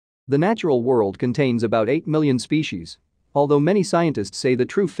The natural world contains about 8 million species, although many scientists say the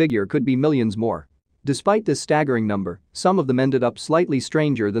true figure could be millions more. Despite this staggering number, some of them ended up slightly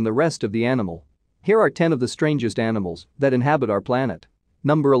stranger than the rest of the animal. Here are 10 of the strangest animals that inhabit our planet.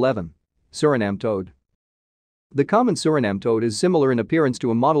 Number 11. Suriname toad. The common Suriname toad is similar in appearance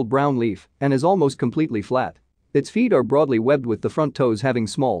to a mottled brown leaf and is almost completely flat. Its feet are broadly webbed with the front toes having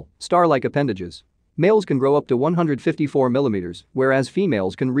small, star-like appendages. Males can grow up to 154 mm, whereas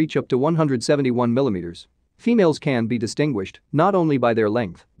females can reach up to 171 mm. Females can be distinguished not only by their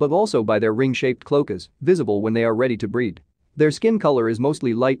length but also by their ring-shaped cloacas, visible when they are ready to breed. Their skin color is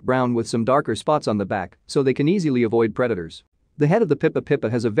mostly light brown with some darker spots on the back, so they can easily avoid predators. The head of the pipa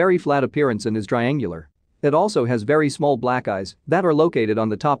has a very flat appearance and is triangular. It also has very small black eyes that are located on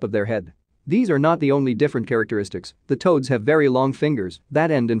the top of their head. These are not the only different characteristics. The toads have very long fingers that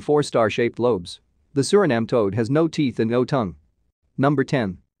end in 4 star-shaped lobes. The Suriname toad has no teeth and no tongue. Number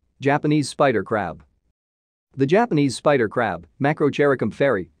 10. Japanese spider crab. The Japanese spider crab, Macrochericum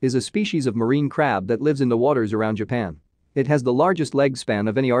feri, is a species of marine crab that lives in the waters around Japan. It has the largest leg span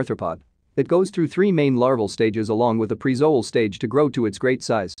of any arthropod. It goes through 3 main larval stages along with a prezoal stage to grow to its great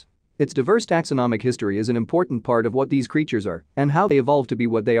size. Its diverse taxonomic history is an important part of what these creatures are and how they evolved to be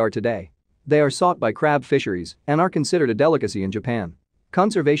what they are today. They are sought by crab fisheries and are considered a delicacy in Japan.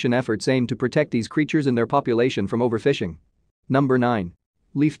 Conservation efforts aim to protect these creatures and their population from overfishing. Number 9.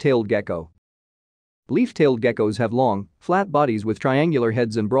 Leaf-tailed gecko. Leaf-tailed geckos have long, flat bodies with triangular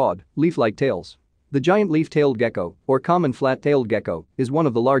heads and broad, leaf-like tails. The giant leaf-tailed gecko, or common flat-tailed gecko, is one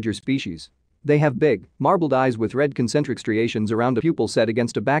of the larger species. They have big, marbled eyes with red concentric striations around a pupil set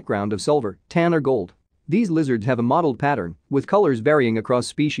against a background of silver, tan or gold. These lizards have a mottled pattern, with colors varying across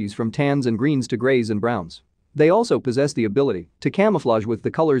species from tans and greens to grays and browns. They also possess the ability to camouflage with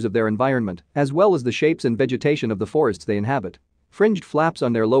the colors of their environment, as well as the shapes and vegetation of the forests they inhabit. Fringed flaps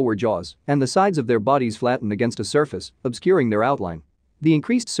on their lower jaws and the sides of their bodies flatten against a surface, obscuring their outline. The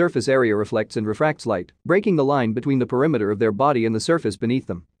increased surface area reflects and refracts light, breaking the line between the perimeter of their body and the surface beneath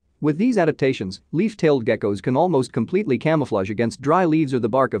them. With these adaptations, leaf-tailed geckos can almost completely camouflage against dry leaves or the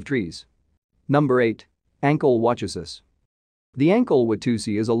bark of trees. Number 8. Ankole watusi. The Ankole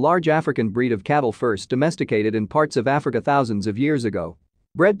watusi is a large African breed of cattle first domesticated in parts of Africa thousands of years ago.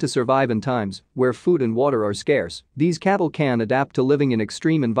 Bred to survive in times where food and water are scarce, these cattle can adapt to living in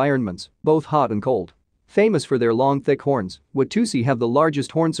extreme environments, both hot and cold. Famous for their long thick horns, watusi have the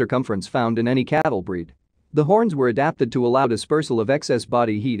largest horn circumference found in any cattle breed. The horns were adapted to allow dispersal of excess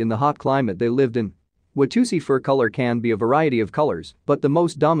body heat in the hot climate they lived in. Watusi fur color can be a variety of colors, but the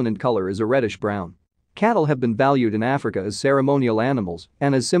most dominant color is a reddish-brown. Cattle have been valued in Africa as ceremonial animals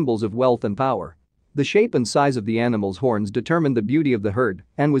and as symbols of wealth and power. The shape and size of the animal's horns determined the beauty of the herd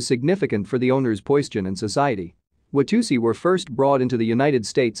and was significant for the owner's position in society. Watusi were first brought into the United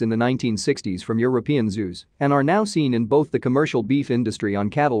States in the 1960s from European zoos and are now seen in both the commercial beef industry on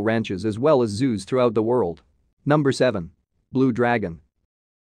cattle ranches as well as zoos throughout the world. Number 7. Blue dragon.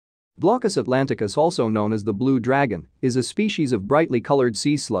 Glaucus atlanticus, also known as the blue dragon, is a species of brightly colored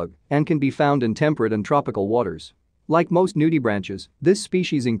sea slug and can be found in temperate and tropical waters. Like most nudibranchs, this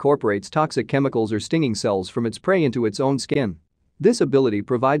species incorporates toxic chemicals or stinging cells from its prey into its own skin. This ability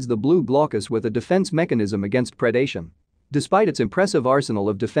provides the blue glaucus with a defense mechanism against predation. Despite its impressive arsenal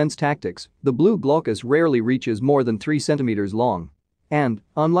of defense tactics, the blue glaucus rarely reaches more than 3 centimeters long. And,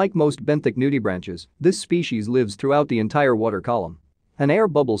 unlike most benthic nudibranchs, this species lives throughout the entire water column. An air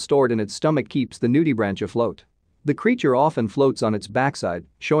bubble stored in its stomach keeps the nudibranch afloat. The creature often floats on its backside,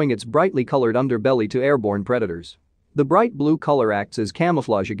 showing its brightly colored underbelly to airborne predators. The bright blue color acts as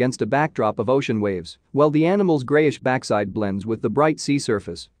camouflage against a backdrop of ocean waves, while the animal's grayish backside blends with the bright sea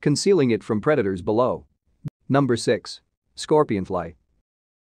surface, concealing it from predators below. Number 6. Scorpionfly.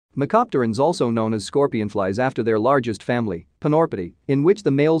 Mecopterans, also known as scorpionflies after their largest family, Panorpody, in which the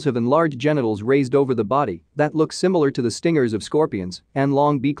males have enlarged genitals raised over the body that look similar to the stingers of scorpions and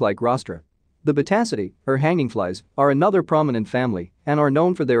long beak-like rostra. The Batacidae, or hanging flies, are another prominent family and are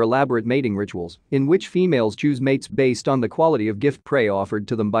known for their elaborate mating rituals in which females choose mates based on the quality of gift prey offered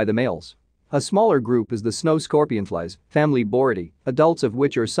to them by the males. A smaller group is the snow scorpionflies, family Boridae, adults of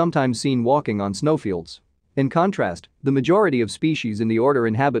which are sometimes seen walking on snowfields. In contrast, the majority of species in the order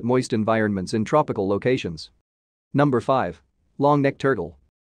inhabit moist environments in tropical locations. Number 5. Long-necked turtle.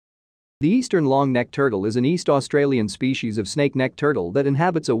 The eastern long-necked turtle is an East Australian species of snake-necked turtle that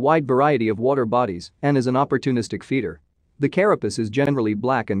inhabits a wide variety of water bodies and is an opportunistic feeder. The carapace is generally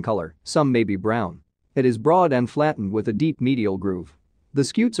black in color, some may be brown. It is broad and flattened with a deep medial groove. The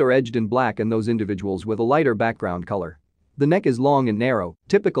scutes are edged in black in those individuals with a lighter background color. The neck is long and narrow,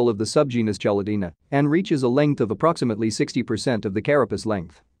 typical of the subgenus Chelidina, and reaches a length of approximately 60% of the carapace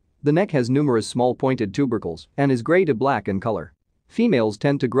length. The neck has numerous small pointed tubercles and is gray to black in color. Females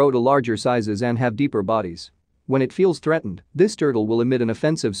tend to grow to larger sizes and have deeper bodies. When it feels threatened, this turtle will emit an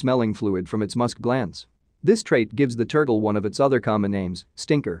offensive smelling fluid from its musk glands. This trait gives the turtle one of its other common names,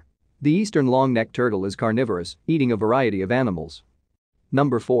 stinker. The eastern long-necked turtle is carnivorous, eating a variety of animals.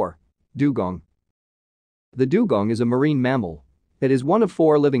 Number 4. Dugong. The dugong is a marine mammal. It is one of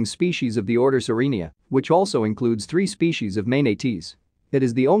 4 living species of the order Sirenia, which also includes 3 species of manatees. It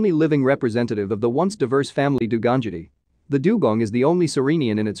is the only living representative of the once diverse family Dugongidae. The dugong is the only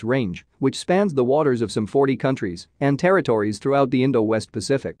Sirenian in its range, which spans the waters of some 40 countries and territories throughout the Indo-West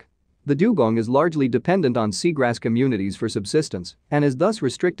Pacific. The dugong is largely dependent on seagrass communities for subsistence and is thus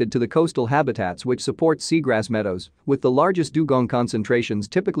restricted to the coastal habitats which support seagrass meadows, with the largest dugong concentrations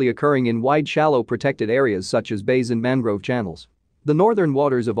typically occurring in wide shallow protected areas such as bays and mangrove channels. The northern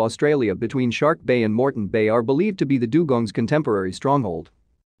waters of Australia between Shark Bay and Moreton Bay are believed to be the dugong's contemporary stronghold.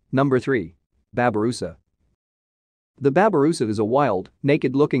 Number 3. Babirusa. The babirusa is a wild,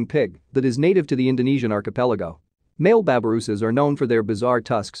 naked-looking pig that is native to the Indonesian archipelago. Male babirusas are known for their bizarre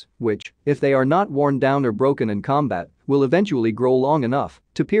tusks, which, if they are not worn down or broken in combat, will eventually grow long enough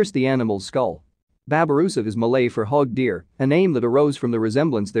to pierce the animal's skull. Babirusa is Malay for hog deer, a name that arose from the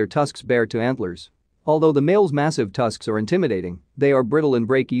resemblance their tusks bear to antlers. Although the male's massive tusks are intimidating, they are brittle and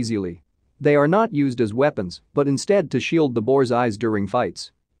break easily. They are not used as weapons, but instead to shield the boar's eyes during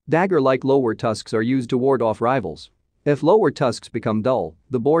fights. Dagger-like lower tusks are used to ward off rivals. If lower tusks become dull,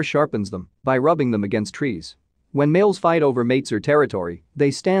 the boar sharpens them by rubbing them against trees. When males fight over mates or territory, they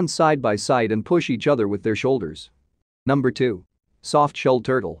stand side by side and push each other with their shoulders. Number 2. Soft-shelled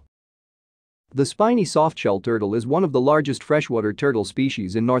turtle. The spiny soft-shelled turtle is one of the largest freshwater turtle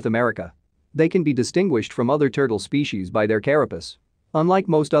species in North America. They can be distinguished from other turtle species by their carapace. Unlike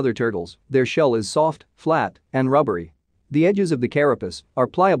most other turtles, their shell is soft, flat, and rubbery. The edges of the carapace are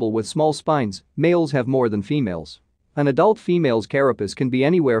pliable with small spines. Males have more than females. An adult female's carapace can be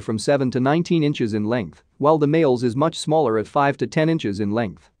anywhere from 7 to 19 inches in length, while the male's is much smaller at 5 to 10 inches in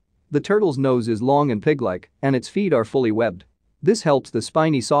length. The turtle's nose is long and pig-like, and its feet are fully webbed. This helps the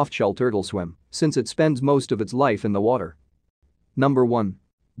spiny soft-shell turtle swim, since it spends most of its life in the water. Number 1.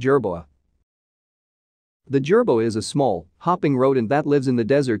 Jerboa. The jerboa is a small, hopping rodent that lives in the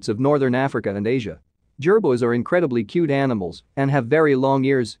deserts of northern Africa and Asia. Jerboas are incredibly cute animals and have very long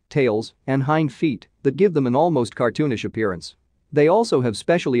ears, tails, and hind feet that give them an almost cartoonish appearance. They also have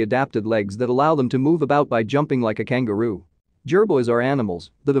specially adapted legs that allow them to move about by jumping like a kangaroo. Jerboas are animals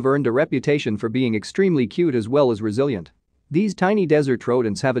that have earned a reputation for being extremely cute as well as resilient. These tiny desert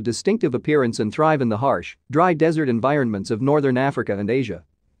rodents have a distinctive appearance and thrive in the harsh, dry desert environments of northern Africa and Asia.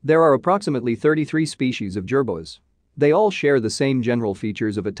 There are approximately 33 species of jerboas. They all share the same general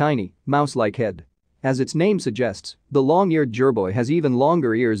features of a tiny, mouse-like head. As its name suggests, the long-eared jerboa has even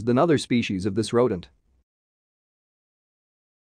longer ears than other species of this rodent.